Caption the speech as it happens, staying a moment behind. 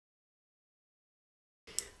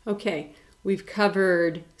Okay, we've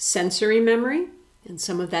covered sensory memory, and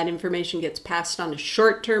some of that information gets passed on to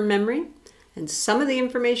short-term memory, and some of the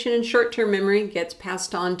information in short-term memory gets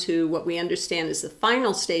passed on to what we understand is the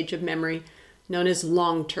final stage of memory, known as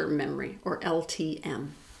long-term memory, or LTM.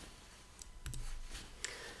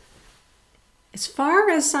 As far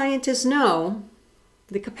as scientists know,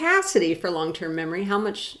 the capacity for long-term memory, how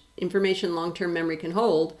much information long-term memory can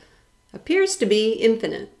hold, appears to be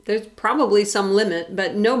infinite. There's probably some limit,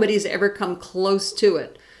 but nobody's ever come close to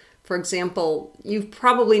it. For example, you've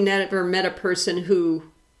probably never met a person who,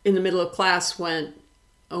 in the middle of class, went,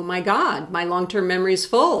 "Oh my God, my long-term memory is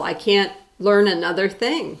full. I can't learn another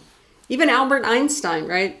thing." Even Albert Einstein,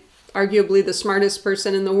 right? Arguably the smartest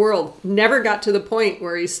person in the world, never got to the point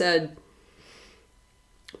where he said,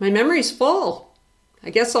 "My memory's full. I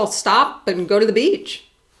guess I'll stop and go to the beach."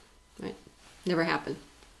 Right? Never happened.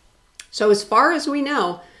 So as far as we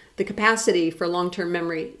know, the capacity for long-term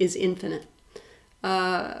memory is infinite.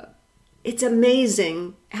 It's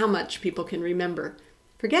amazing how much people can remember.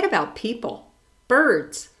 Forget about people.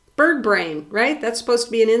 Birds. Bird brain, right? That's supposed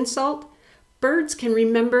to be an insult. Birds can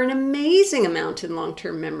remember an amazing amount in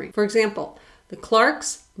long-term memory. For example, the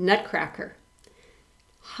Clark's nutcracker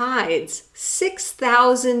hides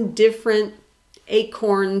 6,000 different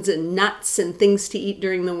acorns and nuts and things to eat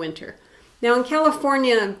during the winter. Now in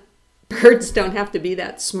California, birds don't have to be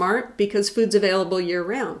that smart because food's available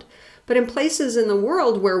year-round. But in places in the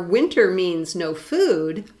world where winter means no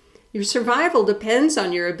food, your survival depends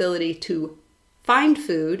on your ability to find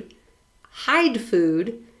food, hide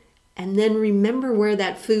food, and then remember where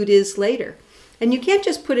that food is later. And you can't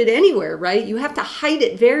just put it anywhere, right? You have to hide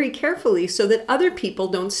it very carefully so that other people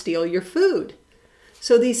don't steal your food.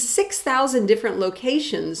 So these 6,000 different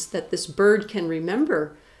locations that this bird can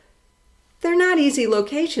remember, they're not easy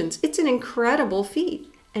locations. It's an incredible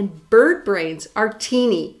feat. And bird brains are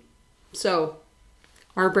teeny. So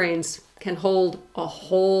our brains can hold a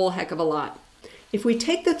whole heck of a lot. If we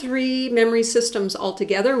take the three memory systems all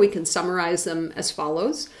together, we can summarize them as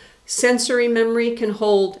follows. Sensory memory can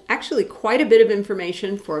hold actually quite a bit of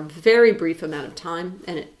information for a very brief amount of time,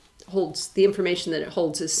 and it holds the information that it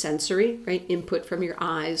holds is sensory, right? Input from your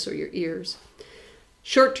eyes or your ears.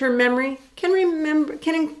 Short-term memory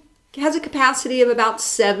has a capacity of about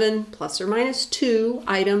 7 plus or minus 2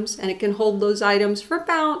 items, and it can hold those items for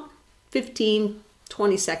about 15,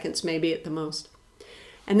 20 seconds maybe at the most.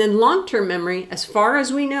 And then long-term memory, as far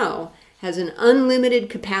as we know, has an unlimited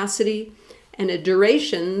capacity and a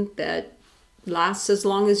duration that lasts as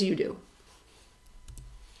long as you do.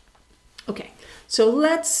 Okay, so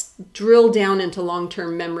let's drill down into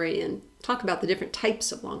long-term memory and talk about the different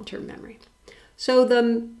types of long-term memory. So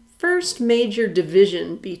the first major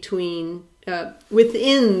division between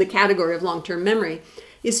within the category of long-term memory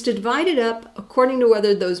is to divide it up according to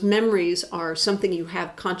whether those memories are something you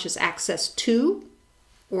have conscious access to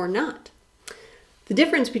or not. The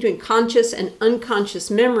difference between conscious and unconscious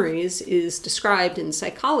memories is described in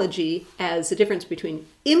psychology as the difference between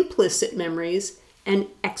implicit memories and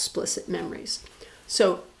explicit memories.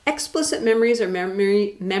 So explicit memories are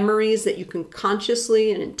memories that you can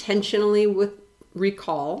consciously and intentionally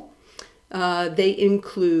recall. They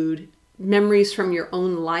include memories from your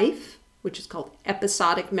own life, which is called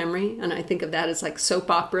episodic memory. And I think of that as like soap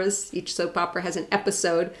operas. Each soap opera has an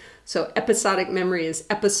episode. So episodic memory is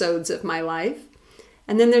episodes of my life.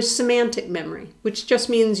 And then there's semantic memory, which just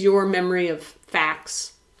means your memory of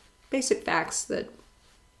facts, basic facts that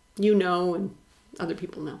you know and other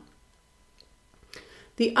people know.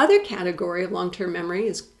 The other category of long-term memory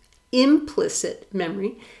is implicit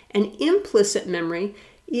memory. And implicit memory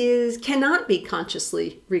cannot be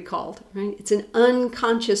consciously recalled, right? It's an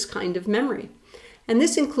unconscious kind of memory. And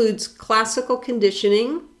this includes classical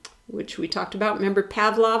conditioning, which we talked about. Remember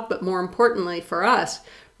Pavlov, but more importantly for us,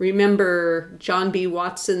 remember John B.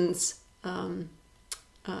 Watson's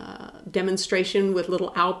demonstration with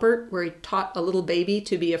little Albert, where he taught a little baby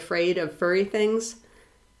to be afraid of furry things?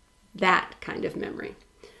 That kind of memory.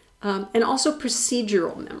 And also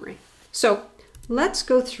procedural memory. So let's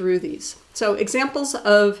go through these. So examples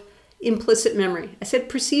of implicit memory. I said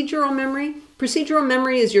procedural memory. Procedural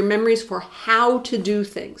memory is your memories for how to do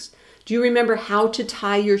things. Do you remember how to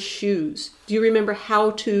tie your shoes? Do you remember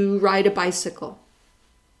how to ride a bicycle?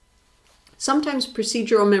 Sometimes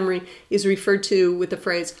procedural memory is referred to with the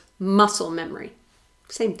phrase muscle memory.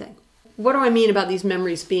 Same thing. What do I mean about these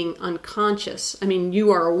memories being unconscious? I mean, you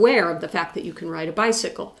are aware of the fact that you can ride a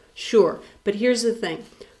bicycle, sure. But here's the thing.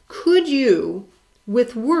 Could you,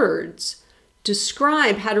 with words,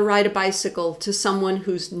 describe how to ride a bicycle to someone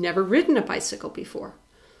who's never ridden a bicycle before?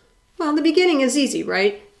 Well, the beginning is easy,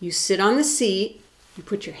 right? You sit on the seat, You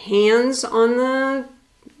put your hands on the,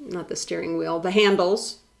 not the steering wheel, the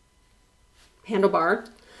handlebar.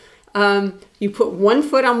 You put one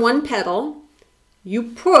foot on one pedal. You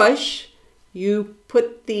push. You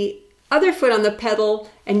put the other foot on the pedal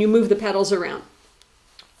and you move the pedals around.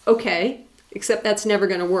 Okay, except that's never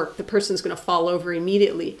going to work. The person's going to fall over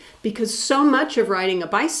immediately because so much of riding a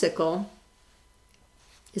bicycle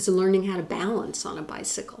is learning how to balance on a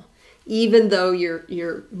bicycle, even though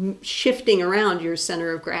you're shifting around your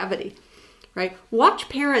center of gravity, right? Watch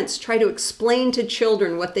parents try to explain to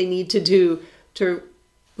children what they need to do to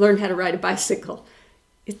learn how to ride a bicycle.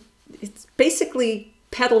 It's basically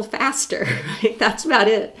pedal faster, right? That's about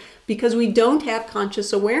it, because we don't have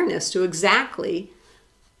conscious awareness to exactly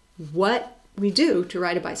what we do to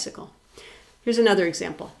ride a bicycle. Here's another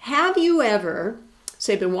example. Have you ever,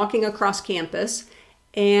 say, been walking across campus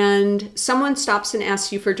and someone stops and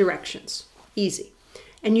asks you for directions? Easy.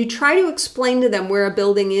 And you try to explain to them where a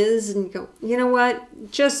building is and you go, you know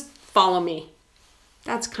what, just follow me.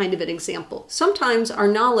 That's kind of an example. Sometimes our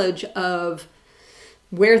knowledge of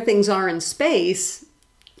where things are in space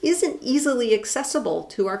isn't easily accessible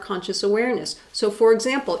to our conscious awareness. So for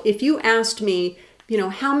example, if you asked me,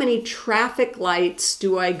 how many traffic lights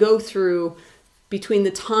do I go through between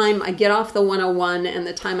the time I get off the 101 and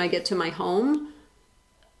the time I get to my home?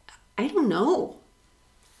 I don't know.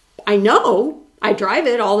 I know I drive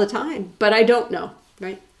it all the time, but I don't know,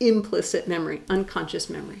 right? Implicit memory, unconscious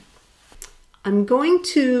memory. I'm going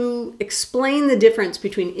to explain the difference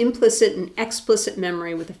between implicit and explicit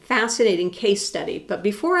memory with a fascinating case study. But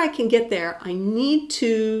before I can get there, I need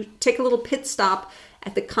to take a little pit stop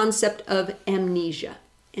at the concept of amnesia.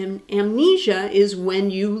 And amnesia is when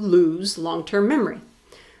you lose long-term memory.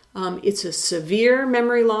 It's a severe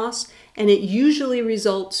memory loss, and it usually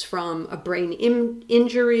results from a brain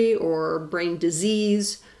injury or brain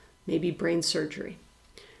disease, maybe brain surgery.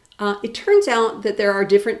 It turns out that there are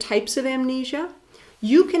different types of amnesia.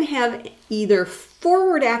 You can have either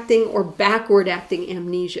forward-acting or backward-acting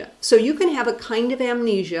amnesia. So you can have a kind of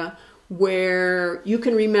amnesia where you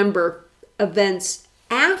can remember events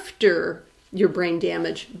after your brain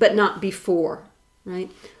damage, but not before,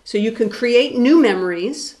 right? So you can create new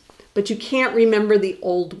memories, but you can't remember the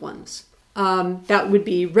old ones. That would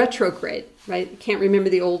be retrograde, right? You can't remember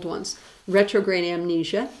the old ones. Retrograde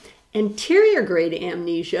amnesia. Anterograde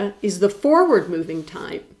amnesia is the forward-moving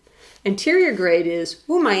type. Anterograde is,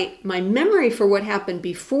 my memory for what happened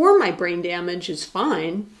before my brain damage is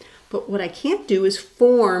fine, but what I can't do is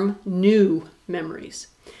form new memories.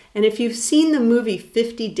 And if you've seen the movie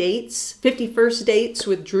 50 First Dates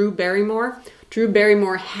with Drew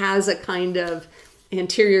Barrymore has a kind of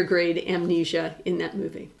anterograde amnesia in that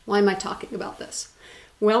movie. Why am I talking about this?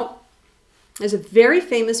 Well, there's a very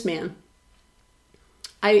famous man.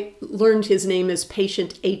 I learned his name as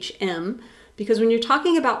patient HM because when you're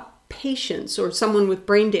talking about patients or someone with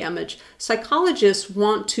brain damage, psychologists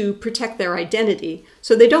want to protect their identity,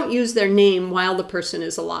 so they don't use their name while the person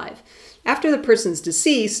is alive. After the person's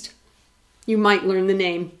deceased, you might learn the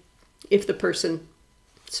name if the person's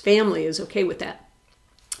family is okay with that.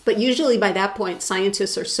 But usually by that point,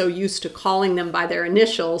 scientists are so used to calling them by their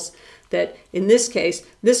initials that in this case,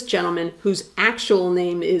 this gentleman, whose actual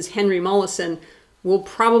name is Henry Mollison, will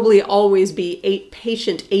probably always be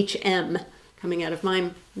patient HM coming out of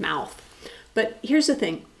my mouth. But here's the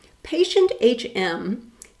thing. Patient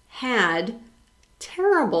HM had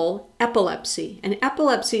terrible epilepsy. And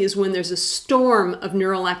epilepsy is when there's a storm of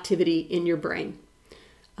neural activity in your brain.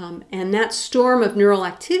 And that storm of neural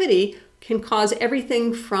activity can cause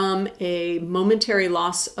everything from a momentary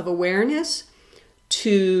loss of awareness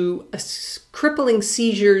to crippling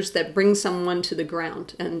seizures that bring someone to the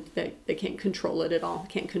ground and they can't control it at all,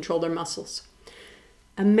 can't control their muscles.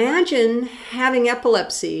 Imagine having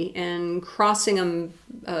epilepsy and crossing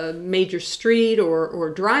a major street or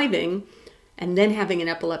driving and then having an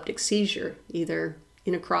epileptic seizure, either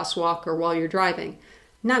in a crosswalk or while you're driving.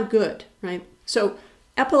 Not good, right? So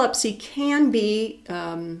epilepsy can be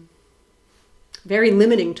very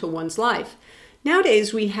limiting to one's life.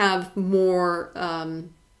 Nowadays, we have more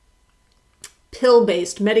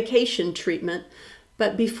pill-based medication treatment,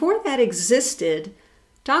 but before that existed,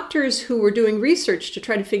 doctors who were doing research to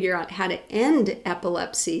try to figure out how to end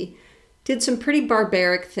epilepsy did some pretty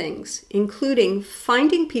barbaric things, including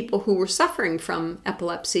finding people who were suffering from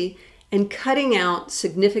epilepsy and cutting out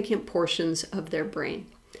significant portions of their brain.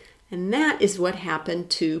 And that is what happened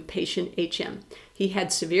to patient HM. He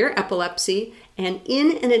had severe epilepsy, and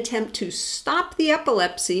in an attempt to stop the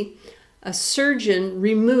epilepsy, a surgeon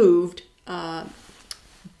removed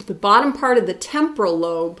the bottom part of the temporal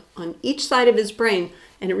lobe on each side of his brain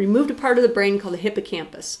and it removed a part of the brain called the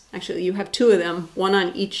hippocampus. Actually, you have two of them, one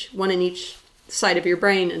in each side of your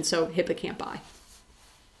brain, and so hippocampi.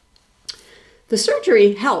 The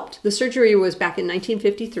surgery helped. The surgery was back in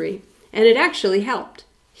 1953, and it actually helped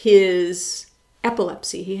his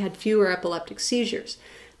epilepsy. He had fewer epileptic seizures.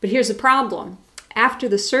 But here's the problem. After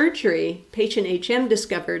the surgery, patient HM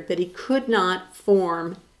discovered that he could not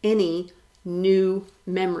form any new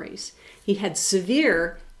memories. He had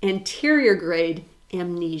severe anterior grade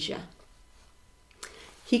amnesia.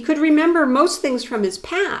 He could remember most things from his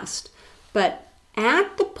past, but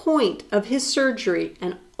at the point of his surgery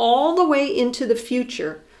and all the way into the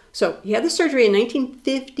future, so he had the surgery in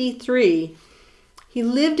 1953, he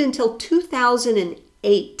lived until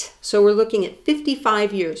 2008. So we're looking at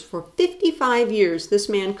 55 years. For 55 years, this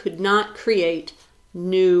man could not create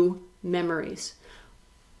new memories.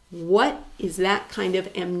 What is that kind of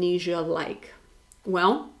amnesia like?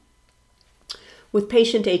 Well, with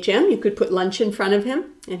patient HM, you could put lunch in front of him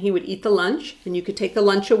and he would eat the lunch, and you could take the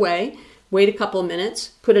lunch away, wait a couple of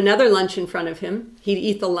minutes, put another lunch in front of him, he'd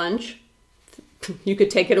eat the lunch, you could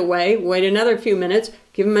take it away, wait another few minutes,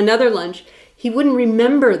 give him another lunch. He wouldn't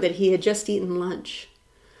remember that he had just eaten lunch.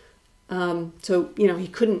 So, he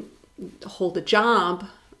couldn't hold a job,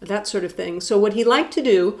 that sort of thing. So what he liked to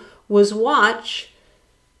do was watch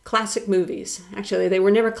classic movies. Actually, they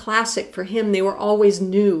were never classic for him. They were always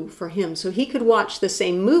new for him. So he could watch the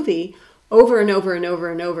same movie over and over and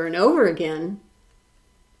over and over and over again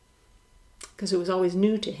because it was always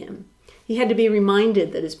new to him. He had to be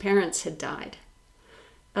reminded that his parents had died.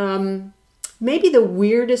 Maybe the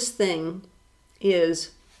weirdest thing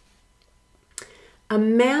is,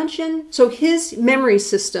 imagine, so his memory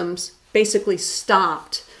systems basically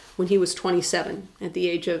stopped when he was 27 at the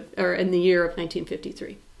age of, or in the year of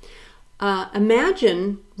 1953.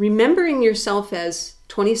 Imagine remembering yourself as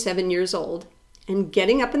 27 years old and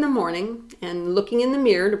getting up in the morning and looking in the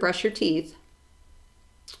mirror to brush your teeth,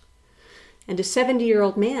 and a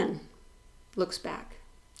 70-year-old man looks back.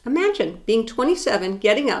 Imagine being 27,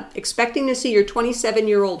 getting up, expecting to see your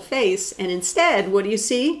 27-year-old face, and instead, what do you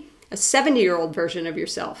see? A 70-year-old version of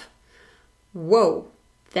yourself. Whoa,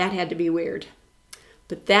 that had to be weird.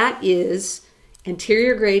 But that is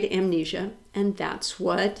anterior grade amnesia, and that's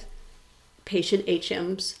what patient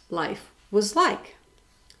HM's life was like.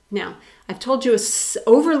 Now, I've told you an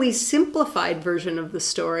overly simplified version of the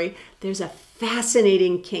story. There's a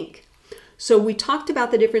fascinating kink. So we talked about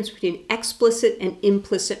the difference between explicit and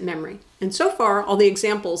implicit memory. And so far, all the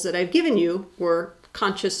examples that I've given you were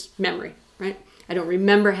conscious memory, right? I don't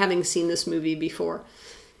remember having seen this movie before.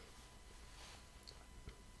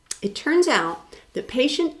 It turns out that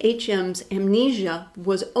patient HM's amnesia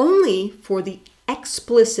was only for the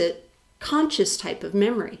explicit conscious type of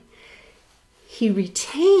memory. He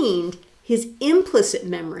retained his implicit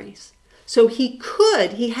memories. So he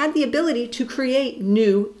had the ability to create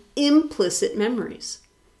new implicit memories.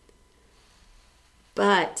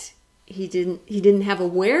 But he didn't have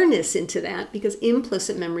awareness into that because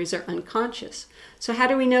implicit memories are unconscious. So how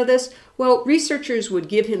do we know this? Well, researchers would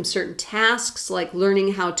give him certain tasks like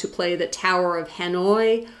learning how to play the Tower of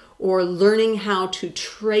Hanoi, or learning how to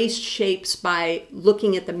trace shapes by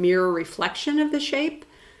looking at the mirror reflection of the shape,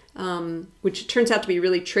 which turns out to be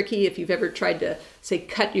really tricky. If you've ever tried to, say,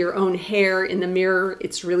 cut your own hair in the mirror,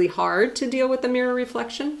 it's really hard to deal with the mirror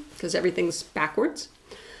reflection because everything's backwards.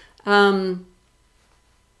 At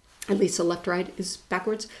least the left-right is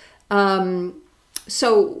backwards.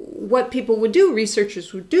 So what people would do,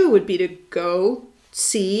 researchers would do, would be to go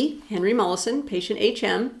see Henry Mollison, patient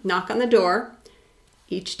HM, knock on the door.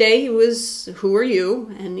 Each day he was, "Who are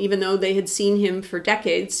you?" And even though they had seen him for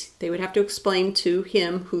decades, they would have to explain to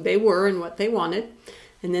him who they were and what they wanted.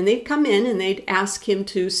 And then they'd come in and they'd ask him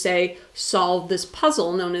to, say, solve this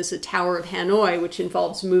puzzle known as the Tower of Hanoi, which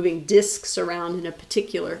involves moving discs around in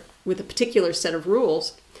with a particular set of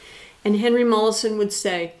rules. And Henry Mollison would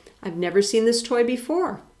say, "I've never seen this toy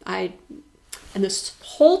before." And this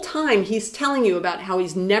whole time he's telling you about how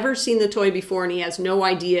he's never seen the toy before and he has no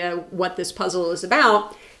idea what this puzzle is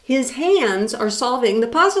about. His hands are solving the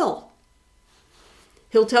puzzle.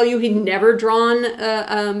 He'll tell you he'd never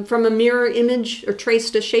drawn from a mirror image or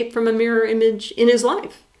traced a shape from a mirror image in his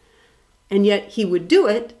life. And yet he would do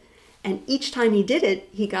it, and each time he did it,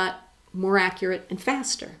 he got more accurate and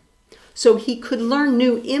faster. So he could learn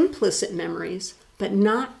new implicit memories, but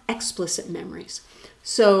not explicit memories.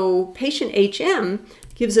 So patient HM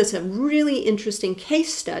gives us a really interesting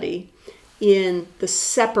case study in the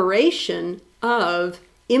separation of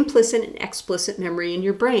implicit and explicit memory in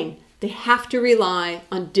your brain. They have to rely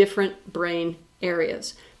on different brain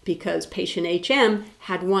areas because patient HM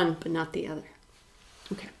had one but not the other.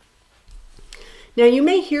 Okay. Now, you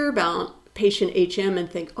may hear about patient HM and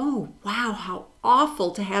think, oh, wow, how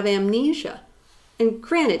awful to have amnesia. And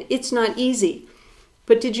granted, it's not easy.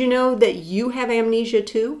 But did you know that you have amnesia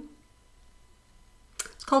too?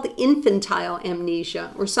 It's called infantile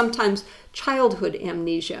amnesia, or sometimes childhood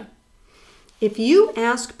amnesia. If you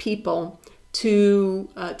ask people to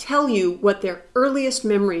tell you what their earliest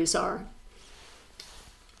memories are,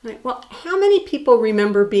 right, well, how many people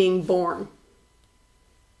remember being born?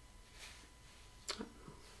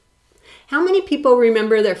 How many people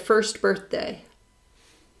remember their first birthday?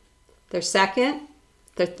 Their second?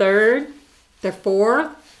 Their third? Their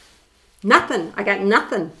fourth? Nothing. I got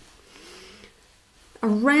nothing.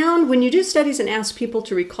 Around, when you do studies and ask people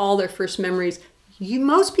to recall their first memories,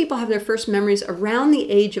 most people have their first memories around the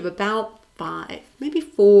age of about 5, maybe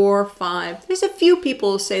 4, 5. There's a few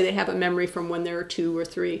people who say they have a memory from when they were 2 or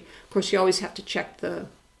 3. Of course, you always have to check the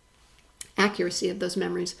accuracy of those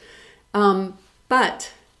memories.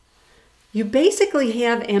 But you basically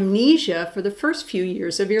have amnesia for the first few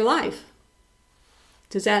years of your life.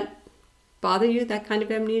 Does that bother you, that kind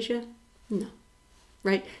of amnesia? No,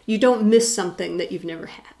 right? You don't miss something that you've never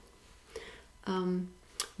had.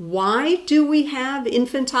 Why do we have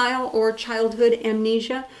infantile or childhood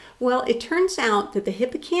amnesia? Well, it turns out that the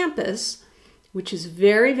hippocampus, which is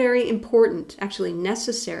very, very important, actually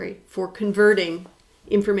necessary for converting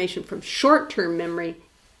information from short-term memory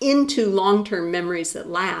into long-term memories that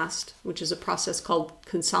last, which is a process called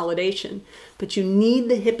consolidation. But you need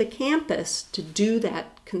the hippocampus to do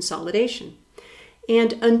that consolidation.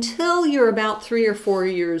 And until you're about 3 or 4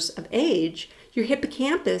 years of age, your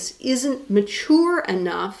hippocampus isn't mature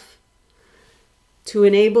enough to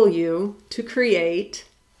enable you to create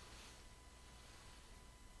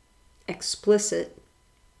explicit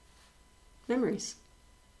memories.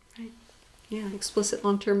 Right? Yeah, explicit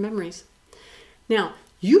long-term memories. Now,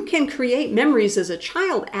 you can create memories as a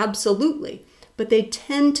child, absolutely, but they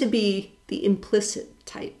tend to be the implicit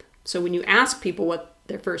type. So when you ask people what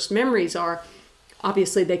their first memories are,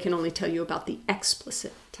 obviously they can only tell you about the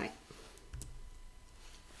explicit type.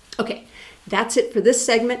 Okay, that's it for this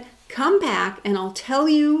segment. Come back and I'll tell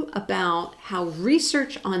you about how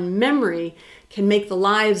research on memory can make the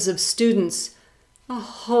lives of students a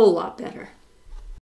whole lot better.